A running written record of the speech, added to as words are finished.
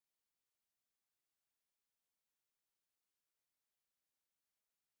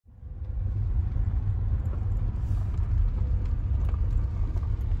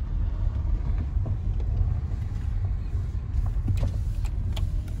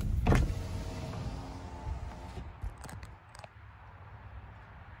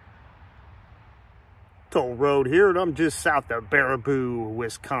toll road here, and I'm just south of Baraboo,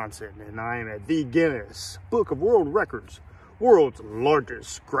 Wisconsin, and I am at the Guinness Book of World Records, world's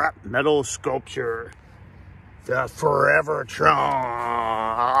largest scrap metal sculpture, the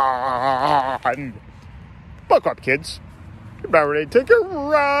Forevertron. Buck up, kids. You're about ready to take a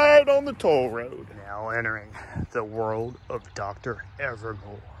ride on the toll road. Now entering the world of Dr.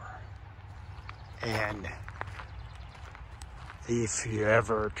 Evermor and the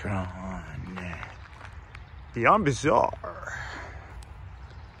Forevertron. Beyond bizarre.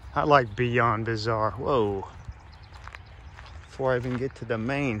 I like beyond bizarre. Whoa. Before I even get to the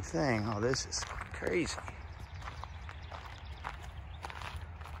main thing. Oh, this is crazy.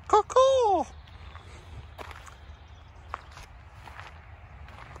 Cuckoo!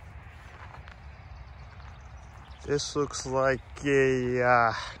 This looks like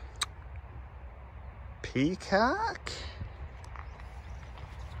a peacock?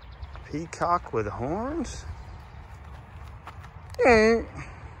 Peacock with horns?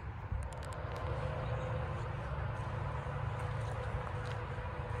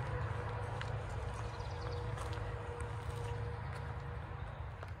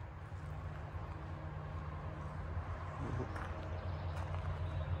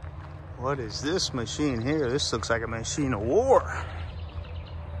 What is this machine here? This looks like a machine of war.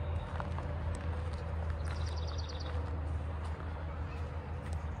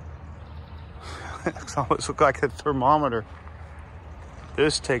 It almost looks like a thermometer.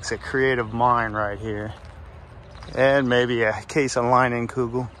 This takes a creative mind right here. And maybe a case of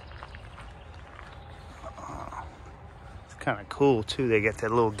Leinenkugel. It's kind of cool too. They got that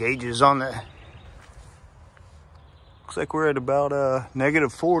little gauges on the... Looks like we're at about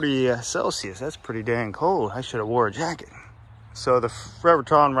 -40 Celsius. That's pretty dang cold. I should have wore a jacket. So the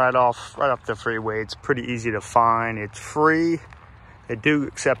Forevertron right off the freeway. It's pretty easy to find. It's free. They do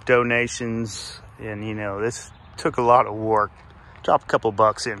accept donations. And you know, this took a lot of work. Drop a couple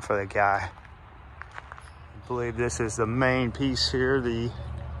bucks in for the guy. I believe this is the main piece here, the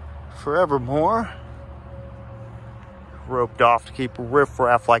Forevermor. Roped off to keep a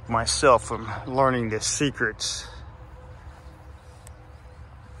riffraff like myself from learning the secrets.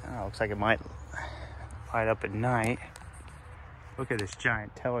 Oh, looks like it might light up at night. Look at this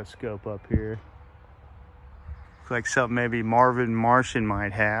giant telescope up here. Looks like something maybe Marvin Martian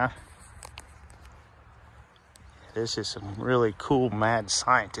might have. This is some really cool mad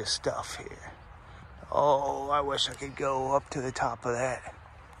scientist stuff here. Oh, I wish I could go up to the top of that.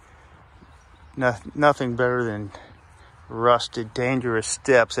 Nothing better than rusted, dangerous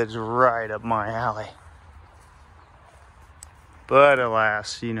steps. That's right up my alley. But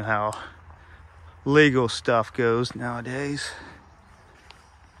alas, you know how legal stuff goes nowadays.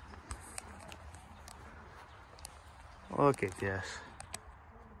 Look at this.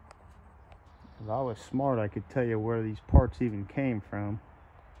 If I was smart, I could tell you where these parts even came from.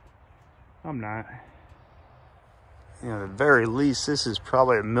 I'm not. You know, at the very least, this is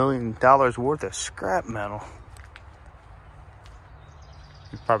probably $1 million worth of scrap metal.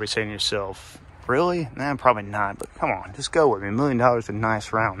 You're probably saying to yourself, really? Nah, probably not, but come on, just go with me. $1 million is a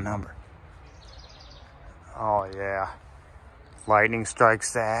nice round number. Oh yeah. Lightning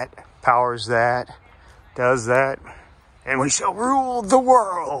strikes that, powers that, does that, and we shall rule the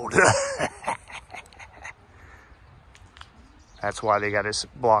world. That's why they got us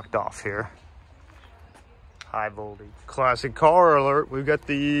blocked off here. High voltage. Classic car alert. We've got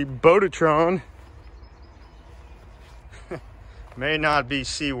the Botatron. May not be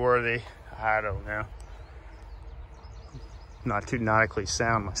seaworthy. I don't know. Not too nautically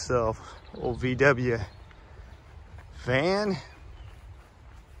sound myself. Old VW van.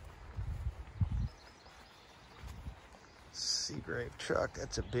 Seagrave truck.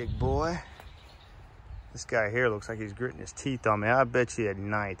 That's a big boy. This guy here looks like he's gritting his teeth on me. I bet you at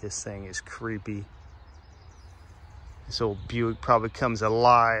night this thing is creepy. This old Buick probably comes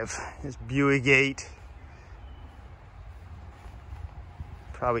alive. This Buick 8.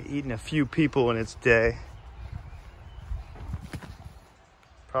 Probably eaten a few people in its day.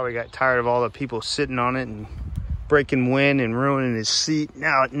 Probably got tired of all the people sitting on it and breaking wind and ruining his seat.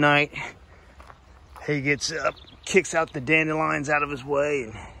 Now at night, he gets up, kicks out the dandelions out of his way,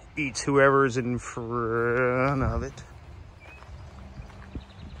 and eats whoever's in front of it.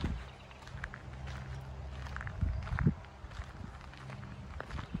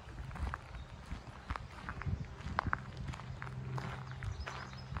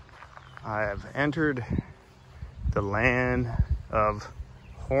 I have entered the land of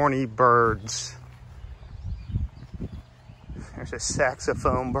horny birds. There's a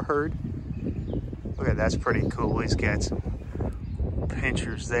saxophone bird. Look at that's pretty cool. He's got some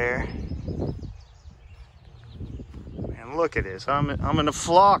pinchers there. on, look at this. I'm in a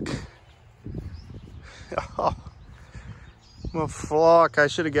flock. Oh, I'm a flock. I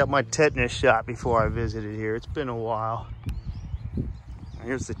should have got my tetanus shot before I visited here. It's been a while.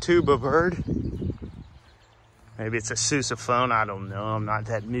 Here's the tuba bird. Maybe it's a sousaphone, I don't know. I'm not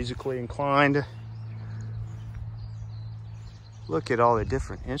that musically inclined. Look at all the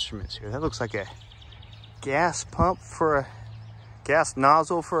different instruments here. That looks like a gas pump for a gas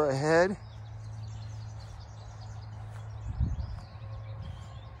nozzle for a head.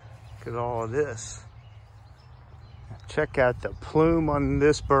 Look at all of this. Check out the plume on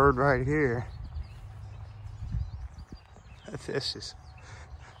this bird right here. This is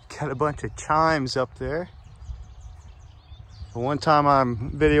got a bunch of chimes up there. One time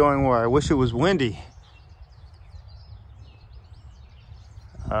I'm videoing where I wish it was windy.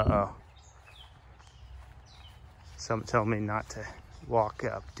 Uh-oh. Something tell me not to walk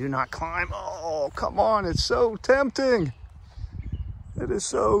up. Do not climb. Oh, come on. It's so tempting. It is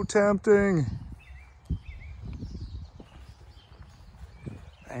so tempting.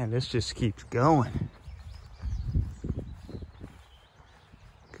 Man, this just keeps going.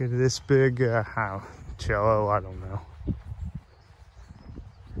 Look at this big cello, I don't know.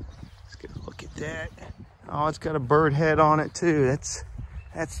 Let's get a look at that. Oh, it's got a bird head on it too. That's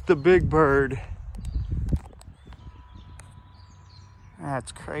the big bird.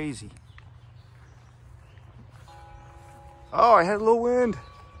 That's crazy. Oh, I had a little wind.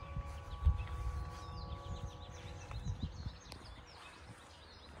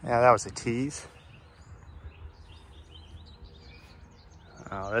 Yeah, that was a tease.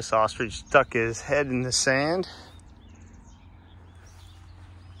 Oh, this ostrich stuck his head in the sand.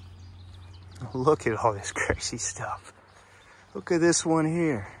 Look at all this crazy stuff. Look at this one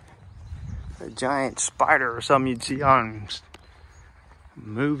here. A giant spider or something you'd see on a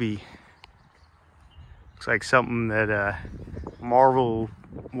movie. Looks like something that Marvel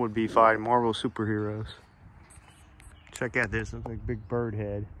would be fighting, Marvel superheroes. Check out this, looks like big bird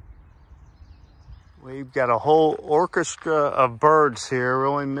head. We've got a whole orchestra of birds here. We're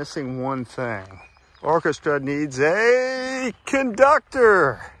only missing one thing. Orchestra needs a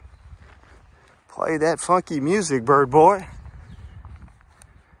conductor. Play that funky music, bird boy.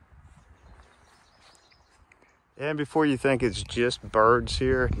 And before you think it's just birds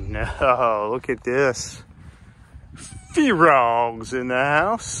here, no, look at this. Frog's in the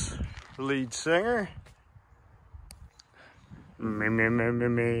house. Lead singer.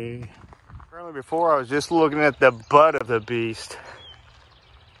 Me. Apparently before I was just looking at the butt of the beast.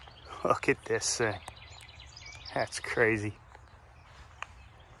 Look at this thing. That's crazy.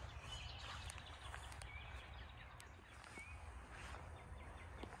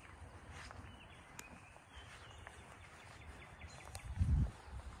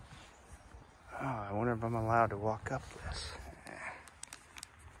 Oh, I wonder if I'm allowed to walk up this. Yeah.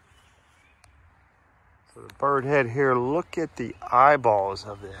 So the bird head here, look at the eyeballs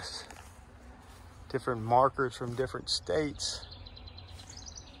of this. Different markers from different states.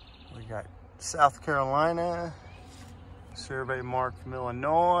 We got South Carolina, survey mark from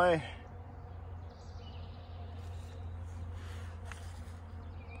Illinois.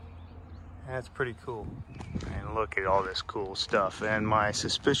 That's pretty cool. And look at all this cool stuff. And my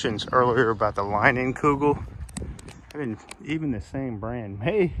suspicions earlier about the Leinenkugel, even the same brand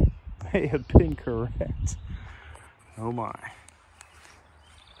may have been correct. Oh my.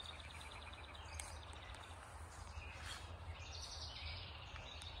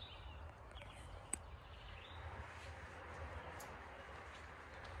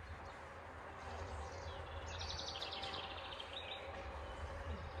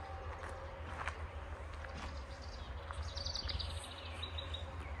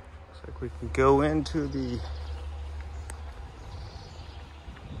 Looks like we can go into the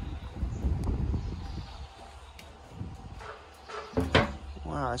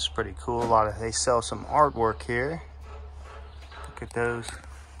wow, that's pretty cool. They sell some artwork here. Look at those.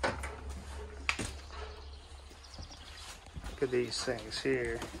 Look at these things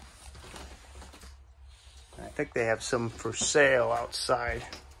here. I think they have some for sale outside.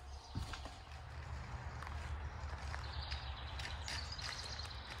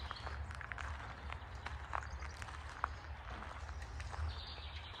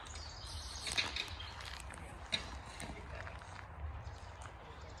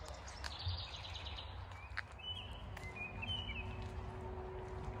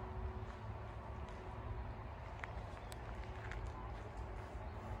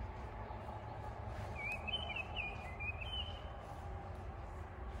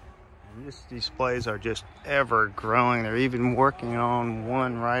 These displays are just ever growing. They're even working on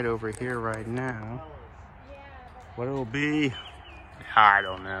one right over here right now. What it'll be, I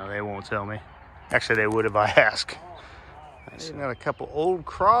don't know. They won't tell me. Actually, they would if I ask. I've got a couple old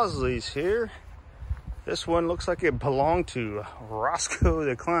Crosleys here. This one looks like it belonged to Roscoe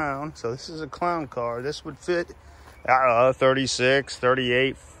the Clown. So this is a clown car. This would fit, I don't know, 36,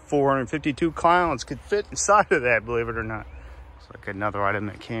 38, 452 clowns could fit inside of that, believe it or not. It's like another item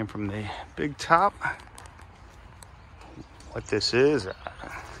that came from the big top. What this is,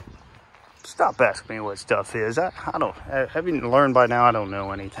 stop asking me what stuff is. Having learned by now, I don't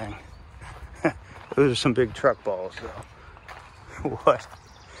know anything. Those are some big truck balls, though. What?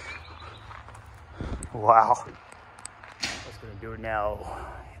 Wow. Let's gonna do it now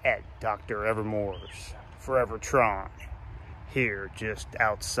at Dr. Evermor's Forevertron, here just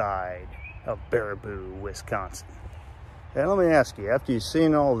outside of Baraboo, Wisconsin. And let me ask you, after you've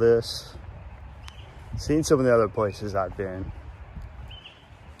seen all this, seen some of the other places I've been,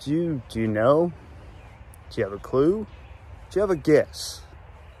 do you know? Do you have a clue? Do you have a guess?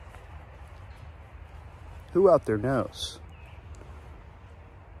 Who out there knows?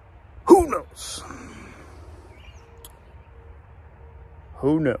 Who knows?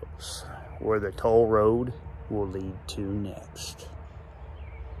 Who knows where the toll road will lead to next?